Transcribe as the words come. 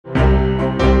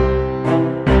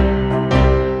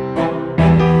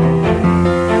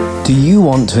you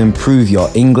want to improve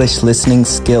your English listening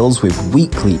skills with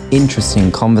weekly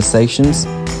interesting conversations?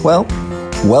 Well,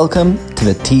 welcome to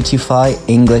the Teachify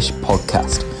English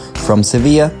podcast, from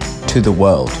Sevilla to the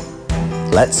world.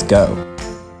 Let's go.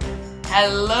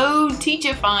 Hello,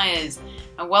 Teachifiers,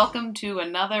 and welcome to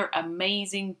another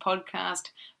amazing podcast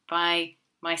by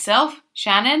myself,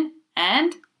 Shannon,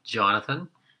 and Jonathan.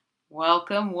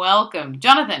 Welcome.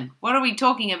 Jonathan, what are we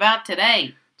talking about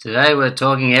today? Today we're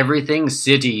talking everything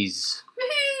cities.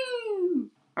 Woohoo!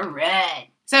 All right.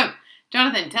 So,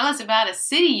 Jonathan, tell us about a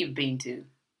city you've been to.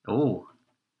 Oh,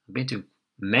 I've been to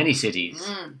many cities.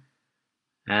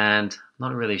 And I'm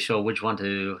not really sure which one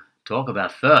to talk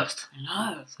about first.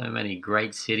 I know. So many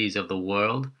great cities of the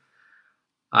world.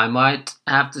 I might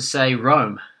have to say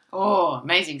Rome. Oh,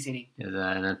 amazing city. Is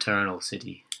an eternal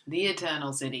city. The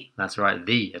Eternal City. That's right,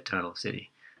 the eternal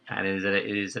city. And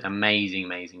it is an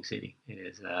amazing city. It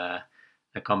is a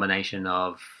combination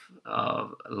of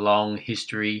long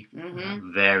history,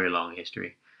 very long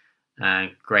history,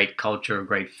 great culture,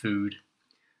 great food,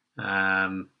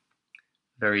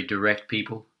 very direct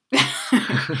people.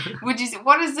 Would you say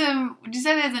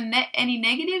there's any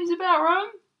negatives about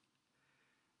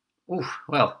Rome? Oof,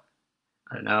 well,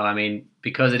 I don't know. I mean,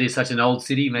 because it is such an old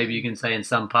city, maybe you can say in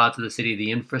some parts of the city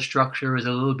the infrastructure is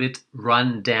a little bit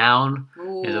run down,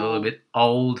 is a little bit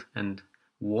old and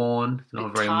worn, it's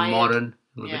not very modern,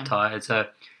 a little bit tired. So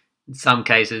in some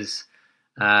cases,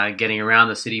 getting around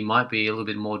the city might be a little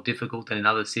bit more difficult than in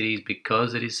other cities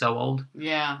because it is so old.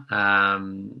 Yeah.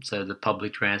 So the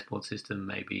public transport system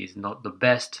maybe is not the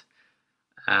best.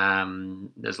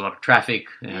 There's a lot of traffic.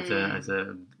 It's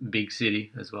a big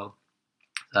city as well.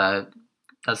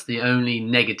 That's the only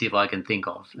negative I can think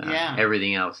of.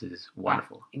 Everything else is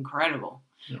wonderful. Wow. Incredible.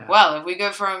 Yeah. Well, if we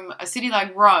go from a city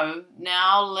like Rome,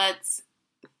 now let's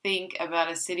think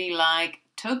about a city like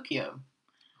Tokyo.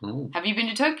 Ooh. Have you been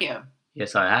to Tokyo?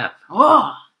 Yes, I have.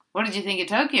 Oh, what did you think of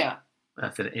Tokyo?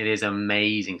 It is an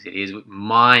amazing city. It is a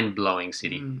mind-blowing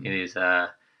city. It is,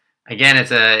 again,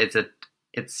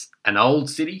 it's an old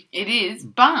city. It is,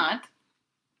 but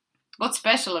what's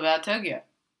special about Tokyo?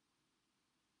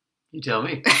 You tell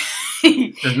me.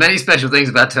 There's many special things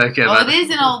about Tokyo. Well, it is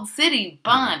an old city,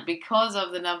 but because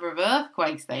of the number of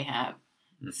earthquakes they have,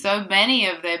 so many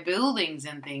of their buildings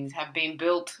and things have been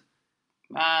built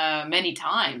many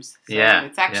times. So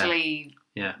it's actually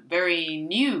very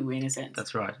new in a sense.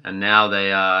 That's right. And now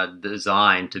they are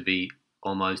designed to be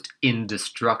almost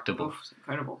indestructible. Oof, it's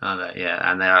incredible.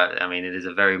 And they are. I mean, it is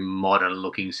a very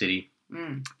modern-looking city.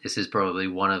 This is probably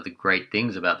one of the great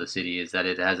things about the city is that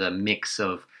it has a mix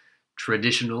of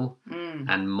traditional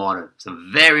and modern. So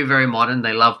very, very modern.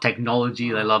 They love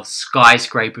technology. They love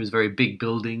skyscrapers, very big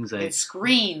buildings. There's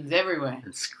screens everywhere.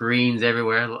 And screens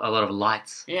everywhere. A lot of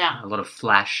lights. Yeah. A lot of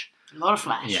flash. A lot of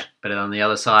flash. Yeah. But on the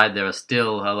other side, there are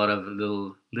still a lot of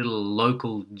little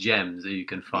local gems that you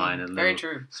can find. And very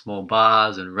true. Small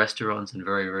bars and restaurants, and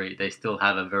they still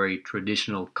have a very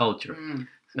traditional culture.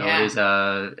 So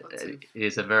it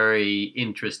is a very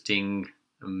interesting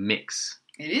mix.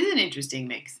 It is an interesting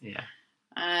mix. Yeah.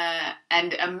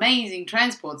 And amazing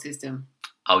transport system.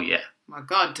 Oh, yeah. My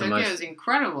God, Tokyo is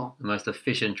incredible. The most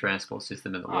efficient transport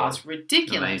system in the world. Oh, it's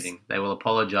ridiculous. Amazing. They will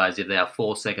apologize if they are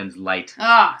 4 seconds late.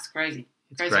 Oh, it's crazy.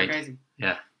 It's crazy.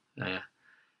 Yeah.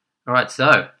 All right,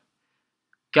 so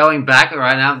going back, all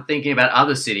right, now I'm thinking about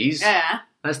other cities. Yeah.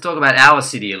 Let's talk about our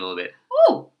city a little bit.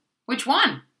 Oh, which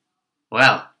one?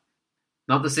 Well,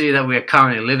 not the city that we are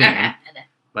currently living in.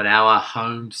 But our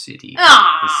home city,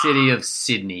 the city of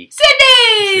Sydney. Sydney!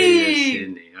 The city of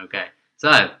Sydney, okay.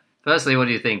 So, firstly, what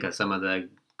do you think are some of the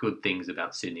good things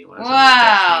about Sydney? Well,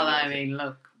 I mean,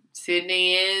 look,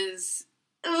 Sydney is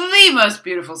the most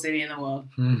beautiful city in the world.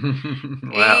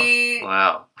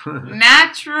 Wow.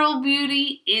 Natural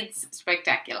beauty, it's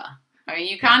spectacular. I mean,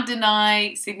 you can't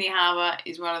deny Sydney Harbour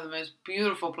is one of the most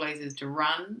beautiful places to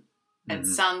run. At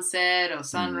sunset or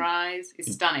sunrise.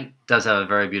 It's stunning. It does have a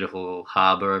very beautiful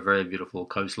harbour, a very beautiful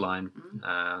coastline.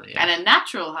 And a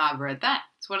natural harbour at that.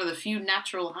 It's one of the few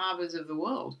natural harbours of the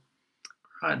world.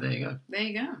 Right, there you go. There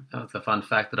you go. That's a fun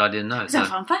fact that I didn't know. It's a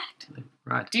fun fact.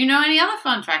 Right. Do you know any other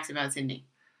fun facts about Sydney?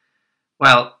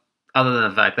 Well, other than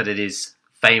the fact that it is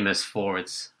famous for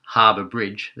its harbour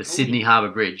bridge, the Sydney Harbour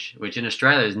Bridge, which in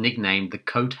Australia is nicknamed the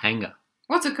coat hanger.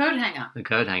 What's a coat hanger? The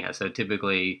coat hanger. So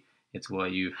typically it's where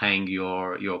you hang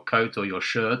your coat or your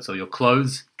shirts or your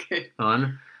clothes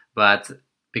on. But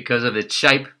because of its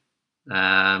shape,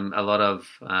 a lot of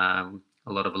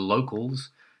locals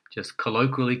just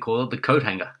colloquially call it the coat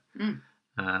hanger.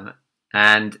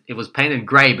 And it was painted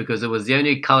grey because it was the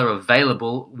only colour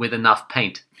available with enough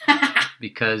paint.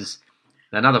 Because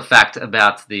Another fact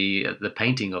about the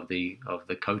painting of the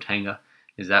coat hanger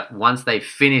is that once they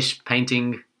finish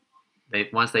painting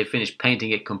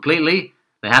it completely,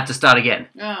 they have to start again.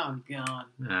 Oh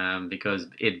God! Because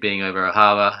it being over a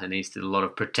harbour, it needs a lot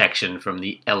of protection from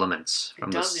the elements, from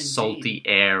the salty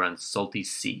air and salty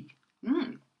sea.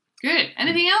 Good.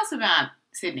 Anything else about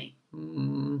Sydney? I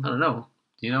don't know.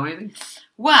 Do you know anything?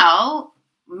 Well,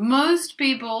 most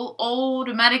people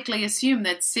automatically assume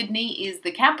that Sydney is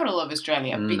the capital of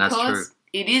Australia because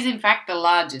it is in fact the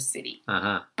largest city.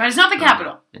 But it's not the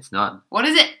capital. It's not. What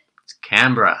is it? It's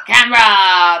Canberra.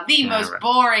 Canberra, the most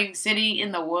boring city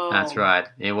in the world. That's right.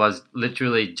 It was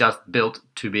literally just built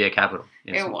to be a capital.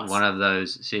 It was one of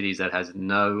those cities that has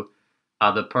no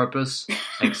other purpose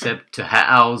except to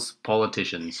house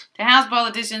politicians. To house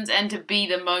politicians and to be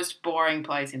the most boring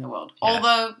place in the world. Yeah.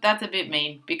 Although that's a bit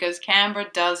mean because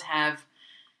Canberra does have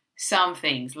some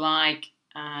things like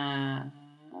I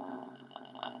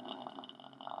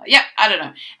don't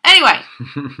know. Anyway,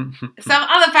 some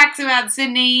other facts about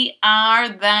Sydney are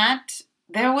that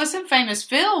there were some famous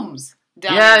films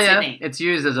done in Sydney. It's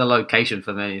used as a location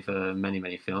for many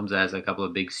films. There's a couple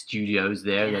of big studios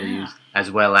there that are used, as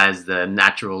well as the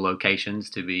natural locations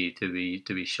to be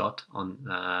shot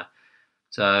on.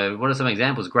 So, what are some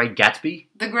examples? Great Gatsby.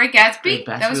 The Great Gatsby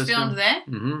that was filmed there,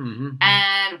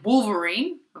 and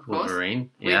Wolverine. Of course, with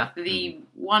the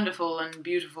wonderful and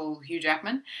beautiful Hugh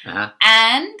Jackman.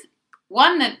 And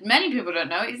one that many people don't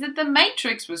know is that The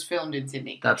Matrix was filmed in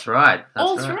Sydney. That's right.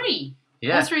 All three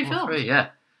films.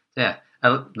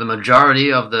 The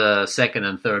majority of the second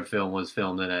and third film was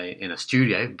filmed in a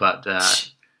studio, but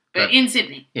in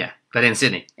Sydney. Yeah, but in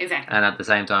Sydney. Exactly. And at the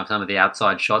same time, some of the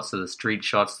outside shots, so the street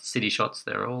shots, the city shots,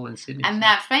 they're all in Sydney. And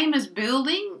that famous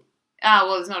building...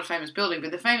 well, it's not a famous building, but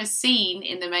the famous scene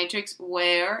in The Matrix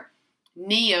where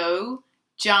Neo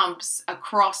jumps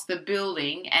across the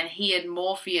building and he and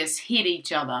Morpheus hit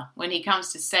each other when he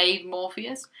comes to save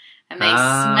Morpheus and they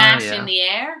smash in the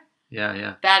air.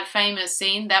 Yeah. That famous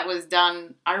scene, that was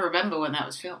done, I remember when that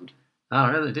was filmed. Oh,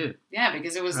 really? Do? Yeah,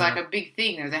 because it was like a big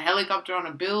thing. There was a helicopter on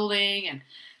a building and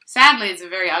sadly it's a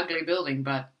very ugly building,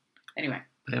 but anyway.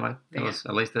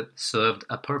 At least it served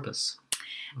a purpose.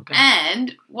 Okay.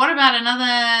 And what about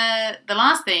the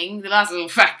last little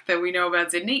fact that we know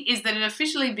about Sydney is that it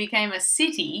officially became a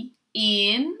city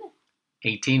in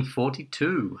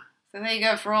 1842. So there you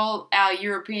go for all our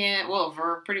European, well,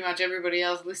 for pretty much everybody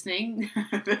else listening.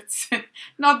 That's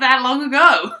not that long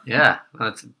ago. Yeah,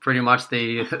 that's pretty much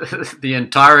the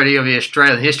entirety of the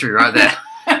Australian history right there.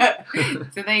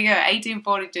 So there you go,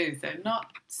 1842. So not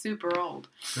super old.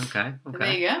 Okay. So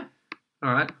there you go.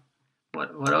 All right.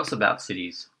 What else about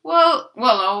cities?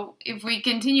 Well, if we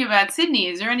continue about Sydney,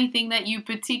 is there anything that you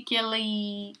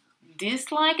particularly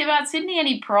dislike about Sydney?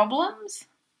 Any problems?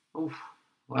 Oof.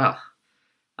 Well,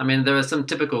 I mean, there are some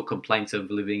typical complaints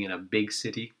of living in a big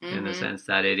city in the sense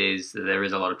that there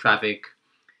is a lot of traffic.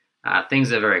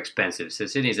 Things are very expensive. So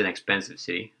Sydney is an expensive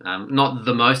city. Not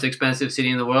the most expensive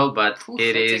city in the world, but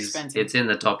it's in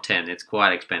the top 10. It's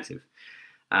quite expensive.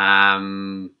 I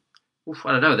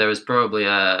don't know. There is probably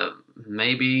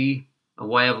maybe a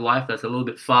way of life that's a little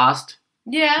bit fast.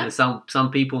 Yeah. And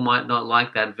some people might not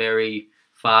like that very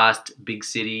fast, big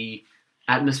city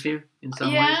atmosphere in some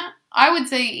ways. Yeah, I would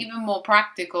say even more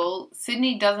practical.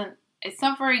 Sydney it's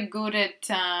not very good at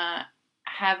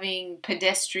having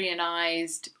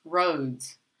pedestrianised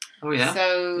roads. Oh, yeah.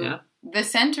 So the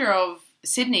centre of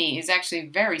Sydney is actually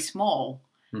very small,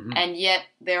 and yet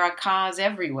there are cars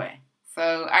everywhere.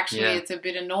 So actually it's a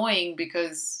bit annoying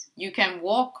because you can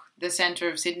walk the centre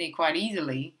of Sydney quite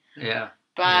easily. Yeah.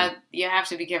 But you have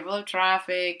to be careful of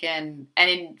traffic and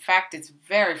in fact it's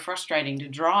very frustrating to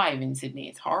drive in Sydney.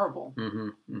 It's horrible.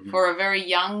 For a very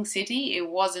young city, it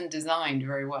wasn't designed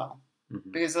very well.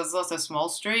 Because there's lots of small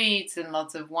streets and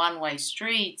lots of one-way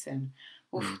streets and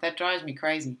that drives me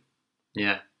crazy.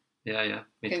 Yeah.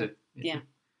 Me too.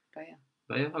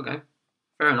 But okay.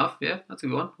 Fair enough. Yeah, that's a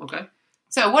good one. Okay.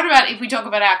 So what about if we talk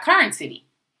about our current city?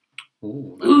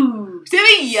 Ooh,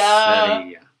 Sevilla!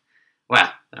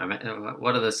 Well,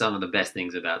 what are some of the best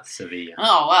things about Sevilla?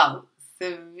 Oh, well,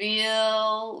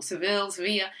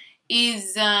 Sevilla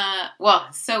is,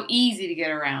 so easy to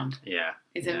get around. Yeah.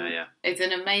 It's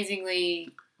an amazingly,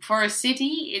 for a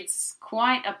city, it's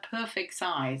quite a perfect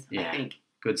size, I think.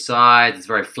 Good size, it's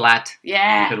very flat.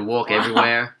 Yeah. You can walk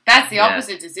everywhere. That's the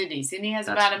opposite to Sydney. Sydney has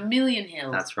about 1 million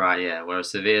hills. That's right, yeah. Whereas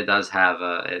Sevilla does have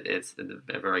it's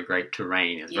a very great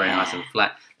terrain. It's very nice and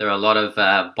flat. There are a lot of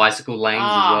bicycle lanes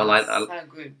as well. So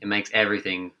good. It makes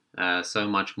everything so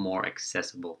much more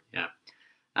accessible. Yeah.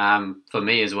 For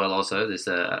me as well, also, there's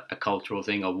a cultural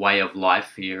thing, a way of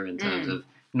life here in terms of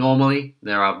normally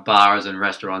there are bars and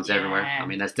restaurants everywhere. I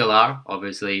mean, there still are,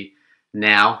 obviously.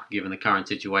 Now, given the current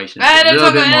situation, it's a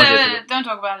little bit more difficult. Don't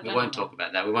talk about it. We won't talk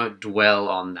about that. We won't dwell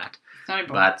on that.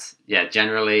 But yeah,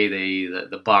 generally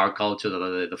the bar culture,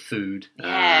 the food.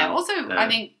 Yeah. Also, I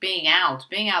think being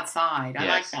outside. I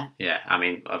like that. Yeah. I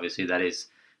mean, obviously that is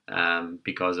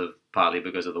partly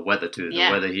because of the weather too. The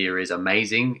weather here is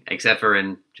amazing, except for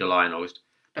in July and August.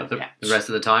 But the rest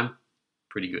of the time,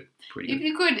 pretty good. Pretty good. If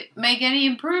you could make any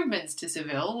improvements to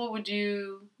Seville, what would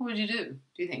you do?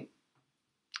 Do you think?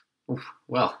 Oof,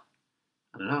 well,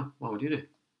 I don't know. What would you do?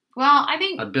 Well, I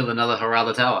think I'd build another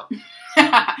Geraldo Tower.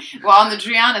 Well, on the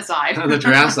Triana side. On the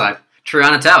Triana side.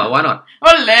 Triana Tower, why not?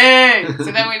 Olé!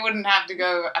 So then we wouldn't have to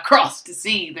go across to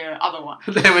see the other one.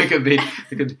 Then we could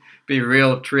be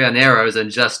real Trianeros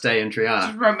and just stay in Triana.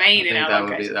 Just remain in our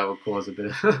location. That would cause a bit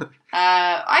of...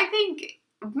 I think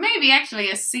maybe actually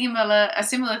a similar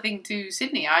thing to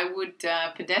Sydney. I would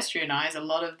pedestrianize a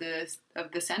lot of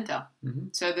the centre,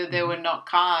 so that there were not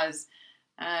cars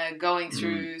going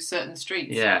through certain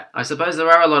streets. Yeah, I suppose there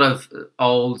are a lot of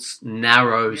old,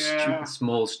 narrow,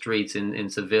 small streets in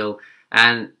Seville,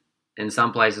 and in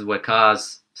some places where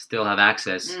cars still have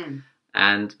access.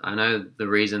 And I know the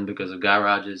reason because of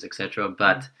garages, etc.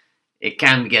 But it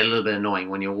can get a little bit annoying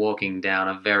when you're walking down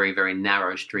a very, very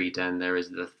narrow street and there is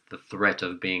the threat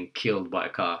of being killed by a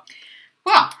car.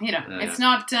 Well, it's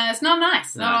not nice.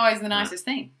 Not always the nicest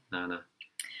thing. No.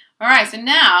 All right, so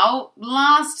now,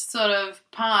 last sort of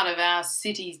part of our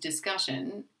city's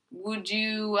discussion,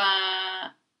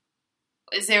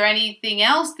 is there anything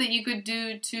else that you could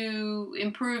do to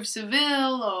improve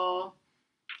Seville, or?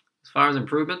 As far as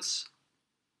improvements,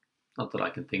 not that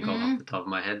I can think of off the top of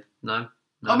my head, no.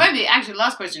 Or maybe, actually,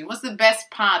 last question, what's the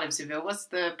best part of Seville? What's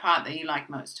the part that you like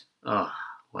most? Oh,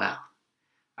 wow.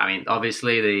 I mean,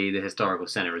 obviously, the historical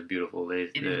centre is beautiful.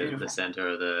 The centre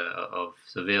of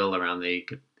Seville around the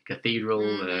cathedral,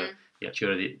 the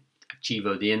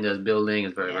Archivo de Indias building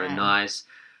is very, very nice.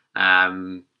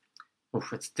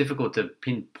 It's difficult to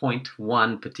pinpoint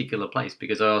one particular place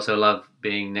because I also love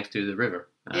being next to the river.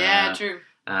 Yeah, true.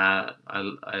 I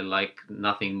like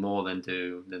nothing more than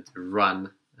to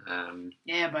run.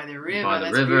 By the river. By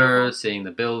the river, beautiful. Seeing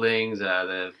the buildings,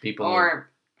 the people. Or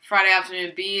Friday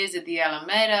afternoon beers at the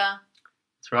Alameda.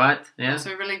 That's right. Yeah.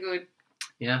 Also really good.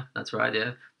 Yeah, that's right.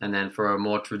 Yeah, and then for a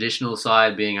more traditional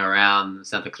side, being around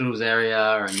Santa Cruz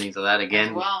area and things like that.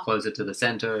 Again, closer to the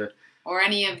center. Or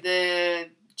any of the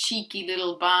cheeky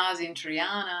little bars in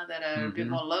Triana that are a bit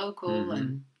more local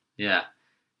and. Yeah.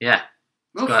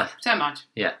 Oof, so much.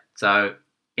 Yeah. So,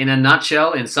 in a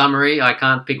nutshell, in summary, I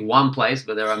can't pick one place,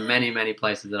 but there are many, many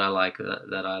places that I like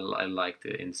I liked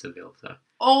in Seville. So.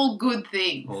 All good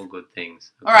things. All good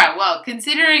things. Okay. All right. Well,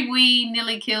 considering we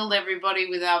nearly killed everybody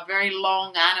with our very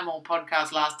long animal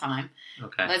podcast last time,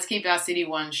 let's keep our city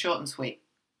one short and sweet.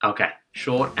 Okay.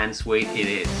 Short and sweet it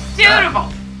is.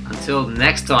 Beautiful. Until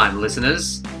next time,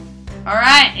 listeners. All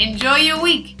right. Enjoy your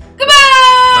week. Goodbye.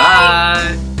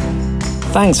 Bye.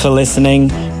 Thanks for listening.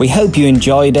 We hope you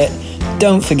enjoyed it.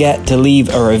 Don't forget to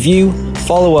leave a review,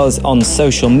 follow us on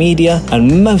social media,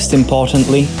 and most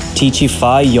importantly,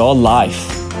 Teachify your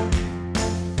life.